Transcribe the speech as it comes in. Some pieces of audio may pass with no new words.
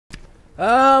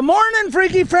Morning,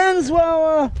 freaky friends.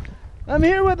 Well, I'm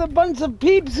here with a bunch of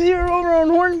peeps here over on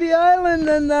Hornby Island,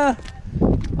 and I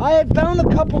had found a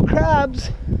couple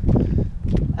crabs.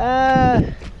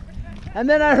 And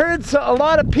then I heard a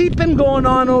lot of peeping going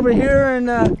on over here,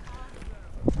 and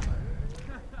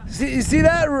you see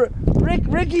that?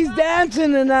 Ricky's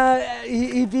dancing, and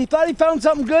he thought he found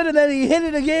something good, and then he hit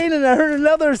it again, and I heard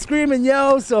another scream and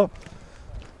yell. So,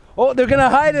 oh, they're gonna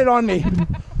hide it on me.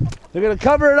 They're gonna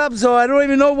cover it up, so I don't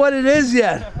even know what it is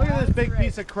yet. Look at this big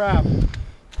piece of crap.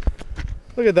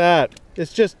 Look at that.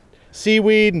 It's just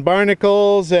seaweed and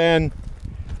barnacles, and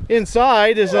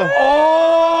inside is a...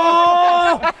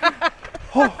 Oh!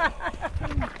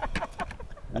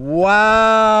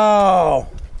 Wow!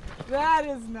 That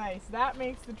is nice. That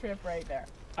makes the trip right there.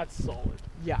 That's solid.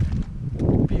 Yeah.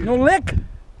 No lick?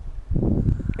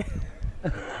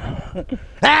 No,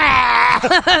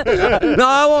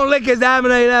 I won't lick his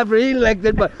ammonite after he licked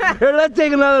it, but here, let's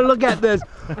take another look at this.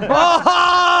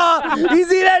 Oh! You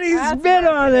see that? He spit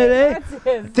on it,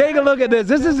 eh? Take a look at this.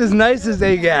 This is as nice as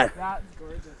they get. That's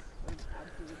gorgeous.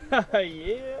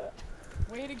 Yeah.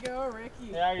 Way to go, Ricky.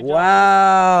 Yeah, good job.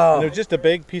 Wow. They're just a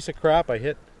big piece of crap I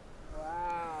hit.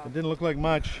 Wow. It didn't look like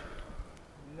much.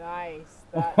 Nice.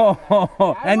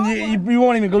 And you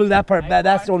won't even glue that part back.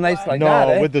 That's so nice like no, that,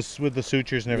 eh? with the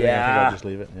sutures and everything, I think I'll just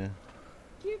leave it. Yeah.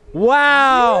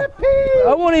 Wow!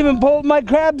 I won't even pull. My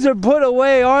crabs are put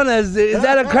away on us. Is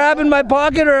that a crab in my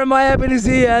pocket, or am I happy to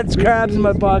see that's crabs in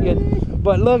my pocket?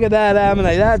 But look at that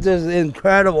ammonite. That's just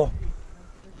incredible.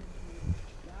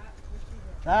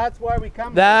 That's why we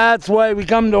come. That's why we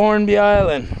come to Hornby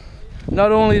Island.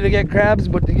 Not only to get crabs,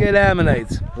 but to get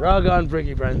ammonites. Rog on,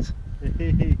 freaky friends.